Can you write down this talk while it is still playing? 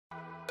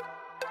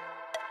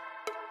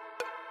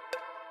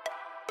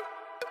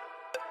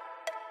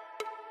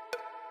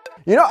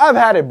You know, I've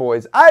had it,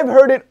 boys. I've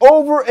heard it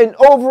over and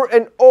over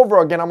and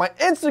over again on my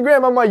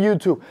Instagram, on my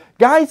YouTube.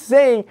 Guys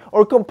saying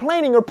or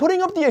complaining or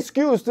putting up the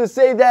excuse to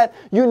say that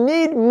you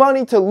need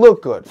money to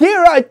look good.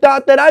 Here I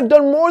thought that I've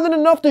done more than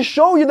enough to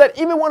show you that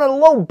even on a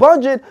low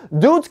budget,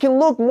 dudes can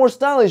look more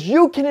stylish.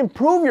 You can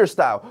improve your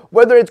style,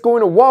 whether it's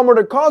going to Walmart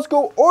or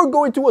Costco or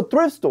going to a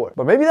thrift store.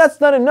 But maybe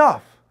that's not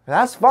enough.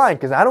 That's fine,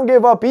 because I don't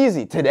give up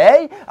easy.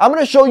 Today, I'm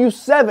going to show you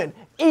 7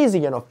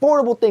 easy and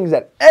affordable things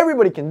that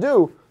everybody can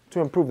do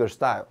to improve their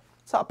style.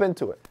 Let's hop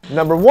into it.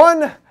 Number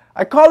 1,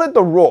 I call it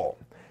the roll.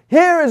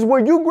 Here is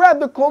where you grab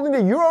the clothing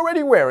that you're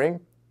already wearing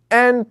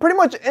and pretty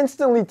much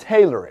instantly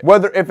tailor it.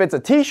 Whether if it's a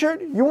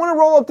t-shirt, you want to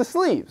roll up the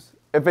sleeves.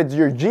 If it's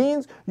your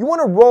jeans, you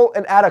want to roll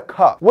and add a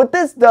cuff. What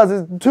this does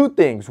is 2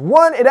 things.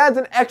 1, it adds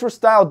an extra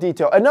style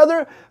detail.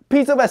 Another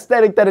piece of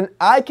aesthetic that an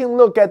eye can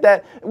look at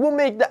that will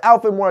make the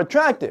outfit more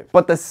attractive.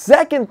 But the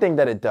second thing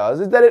that it does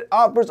is that it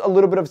offers a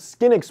little bit of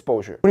skin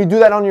exposure. When you do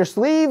that on your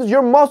sleeves,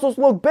 your muscles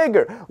look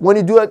bigger. When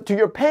you do that to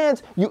your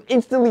pants, you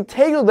instantly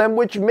tailor them,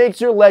 which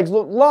makes your legs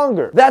look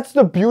longer. That's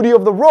the beauty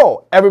of the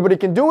roll. Everybody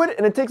can do it,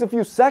 and it takes a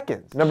few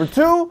seconds. Number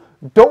 2,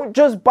 don't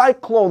just buy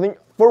clothing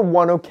for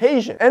one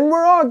occasion. And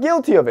we're all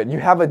guilty of it. You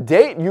have a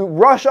date, you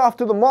rush off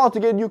to the mall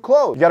to get new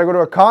clothes. You gotta go to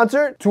a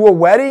concert, to a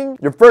wedding,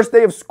 your first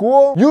day of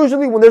school.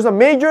 Usually when there's a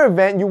major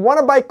event, you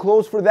wanna buy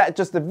clothes for that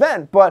just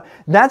event, but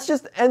that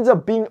just ends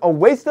up being a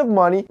waste of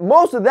money.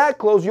 Most of that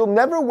clothes you'll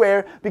never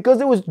wear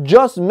because it was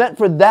just meant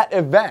for that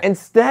event.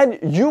 Instead,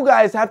 you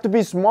guys have to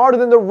be smarter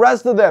than the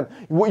rest of them.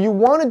 What you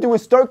wanna do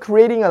is start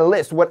creating a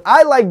list. What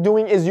I like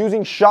doing is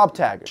using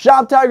ShopTagger.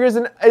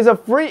 ShopTagger is a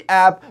free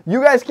app.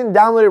 You guys can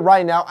download it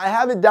right now. I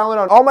have it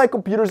downloaded on all my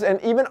computers and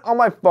even on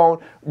my phone.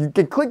 You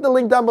can click the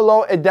link down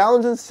below. It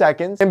downloads in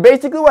seconds. And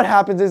basically what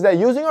happens is that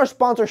using our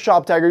sponsor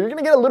ShopTagger, you're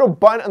gonna get a little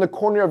button on the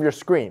corner of your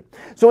screen.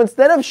 So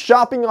instead of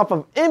shopping off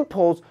of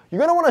impulse,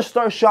 you're gonna wanna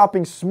start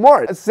shopping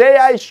smart. Say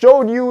I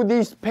showed you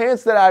these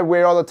pants that I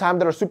wear all the time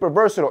that are super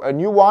versatile and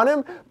you want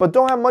them but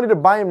don't have money to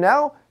buy them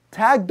now.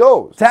 Tag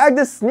those. Tag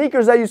the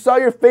sneakers that you saw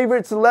your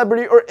favorite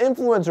celebrity or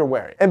influencer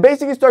wearing. And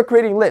basically start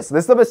creating lists.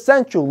 List of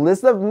essential,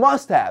 list of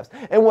must-haves.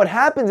 And what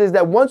happens is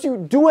that once you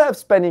do have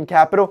spending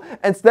capital,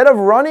 instead of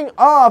running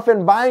off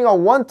and buying a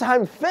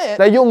one-time fit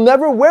that you'll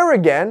never wear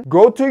again,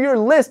 go to your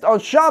list on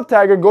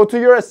ShopTagger, go to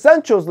your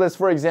essentials list,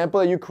 for example,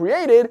 that you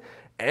created,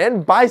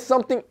 and buy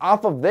something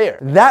off of there.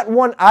 That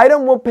one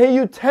item will pay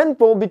you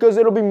tenfold because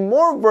it'll be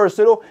more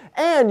versatile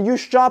and you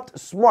shopped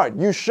smart.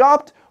 You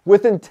shopped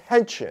with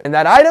intention. And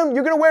that item,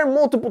 you're gonna wear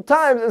multiple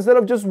times instead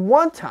of just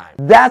one time.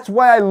 That's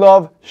why I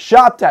love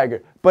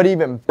ShopTagger. But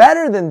even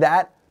better than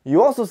that,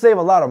 you also save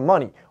a lot of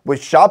money. With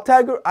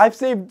ShopTagger, I've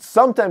saved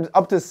sometimes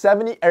up to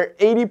 70 or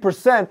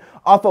 80%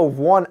 off of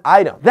one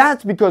item.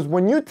 That's because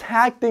when you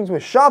tag things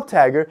with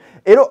ShopTagger,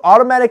 it'll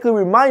automatically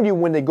remind you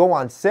when they go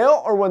on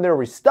sale or when they're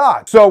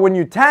restocked. So when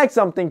you tag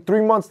something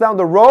 3 months down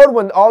the road,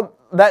 when all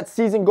that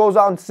season goes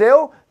on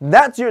sale,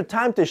 that's your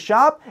time to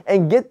shop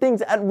and get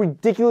things at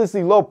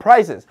ridiculously low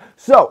prices.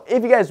 So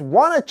if you guys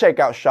want to check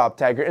out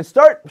ShopTagger and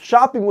start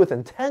shopping with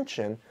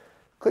intention,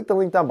 click the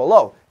link down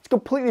below. It's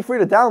completely free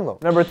to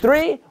download. Number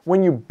 3,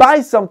 when you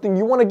buy something,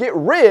 you want to get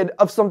rid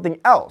of something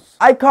else.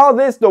 I call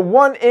this the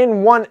 1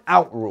 in, 1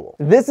 out rule.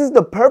 This is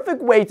the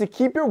perfect way to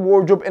keep your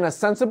wardrobe in a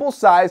sensible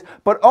size,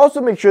 but also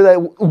make sure that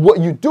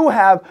what you do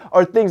have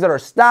are things that are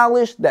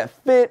stylish, that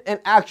fit, and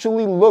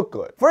actually look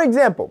good. For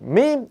example,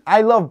 me,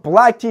 I love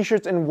black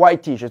t-shirts and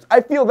white t-shirts.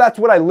 I feel that's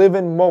what I live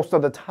in most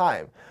of the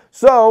time.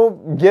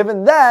 So,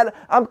 given that,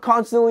 I'm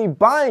constantly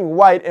buying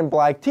white and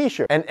black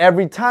t-shirts. And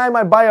every time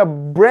I buy a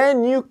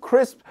brand new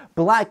crisp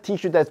black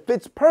t-shirt that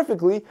fits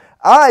perfectly,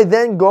 I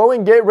then go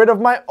and get rid of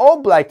my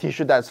old black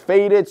t-shirt that's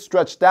faded,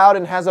 stretched out,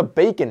 and has a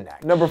bacon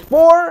neck. Number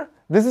 4,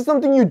 this is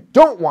something you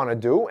don't want to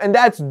do, and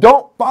that's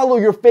don't follow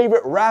your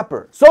favorite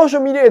rapper. Social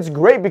media is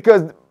great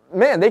because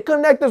man, they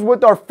connect us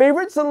with our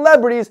favorite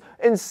celebrities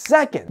in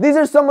seconds. These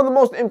are some of the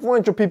most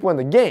influential people in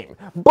the game.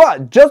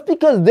 But just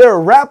because their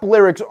rap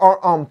lyrics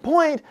are on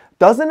point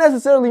doesn't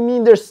necessarily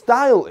mean their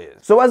style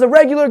is. So as a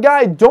regular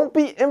guy, don't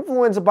be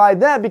influenced by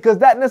that because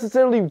that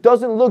necessarily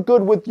doesn't look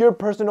good with your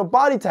personal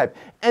body type.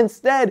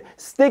 Instead,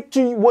 stick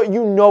to what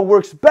you know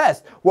works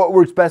best. What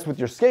works best with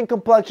your skin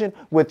complexion,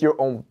 with your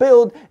own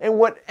build, and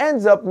what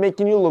ends up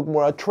making you look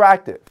more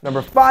attractive.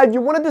 Number 5,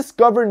 you want to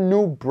discover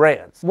new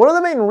brands. One of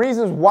the main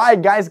reasons why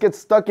guys get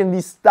stuck in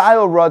these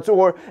style ruts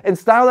or in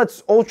style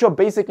that's ultra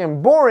basic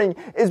and boring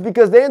is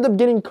because they end up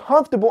getting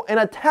comfortable and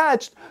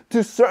attached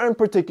to certain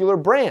particular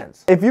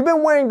brands. If you've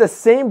been wearing the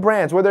same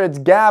brands, whether it's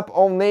Gap,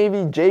 Old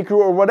Navy, J.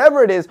 Crew, or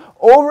whatever it is,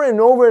 over and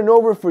over and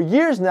over for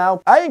years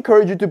now, I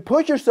encourage you to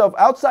push yourself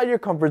outside your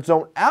comfort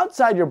zone,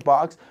 outside your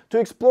box, to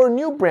explore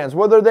new brands,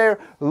 whether they're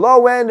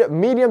low-end,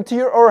 medium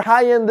tier, or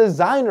high-end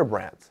designer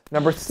brands.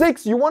 Number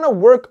 6, you want to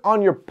work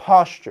on your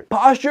posture.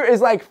 Posture is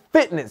like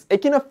fitness.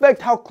 It can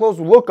affect how clothes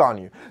look on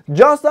you.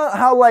 Just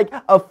how like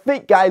a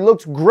fit guy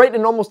looks great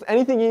in almost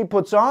anything he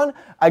puts on,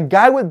 a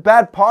guy with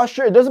bad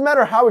posture, it doesn't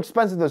matter how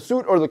expensive the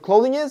suit or the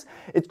clothing is,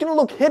 it's going to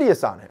look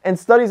hideous on him. And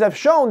studies have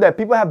shown that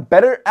people have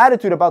better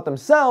attitude about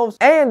themselves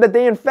and that that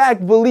they in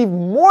fact believe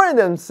more in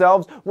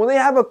themselves when they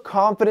have a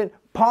confident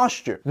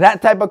posture.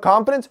 That type of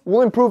confidence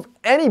will improve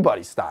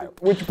anybody's style.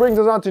 Which brings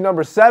us on to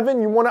number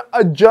 7. You want to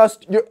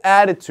adjust your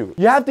attitude.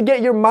 You have to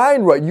get your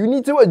mind right. You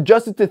need to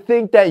adjust it to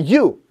think that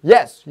you,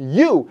 yes,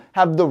 you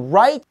have the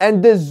right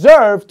and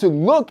deserve to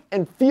look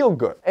and feel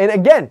good. And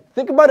again,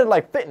 think about it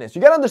like fitness.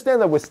 You got to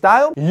understand that with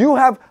style, you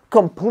have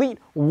complete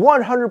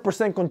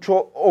 100%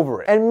 control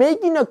over it. And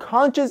making a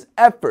conscious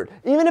effort,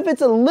 even if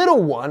it's a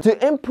little one,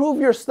 to improve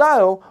your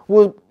style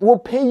will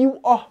pay you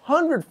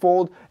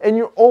 100-fold in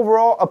your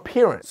overall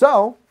appearance.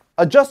 So,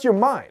 adjust your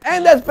mind.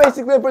 And that's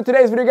basically it for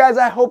today's video, guys.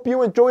 I hope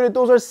you enjoyed it.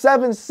 Those are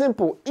 7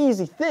 simple,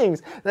 easy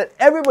things that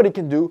everybody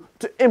can do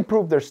to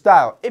improve their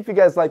style. If you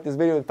guys liked this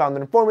video and found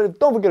it informative,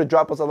 don't forget to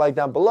drop us a like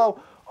down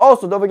below.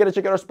 Also, don't forget to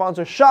check out our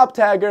sponsor, Shop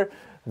Tagger.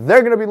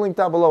 They're going to be linked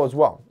down below as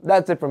well.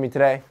 That's it for me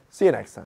today. See you next time.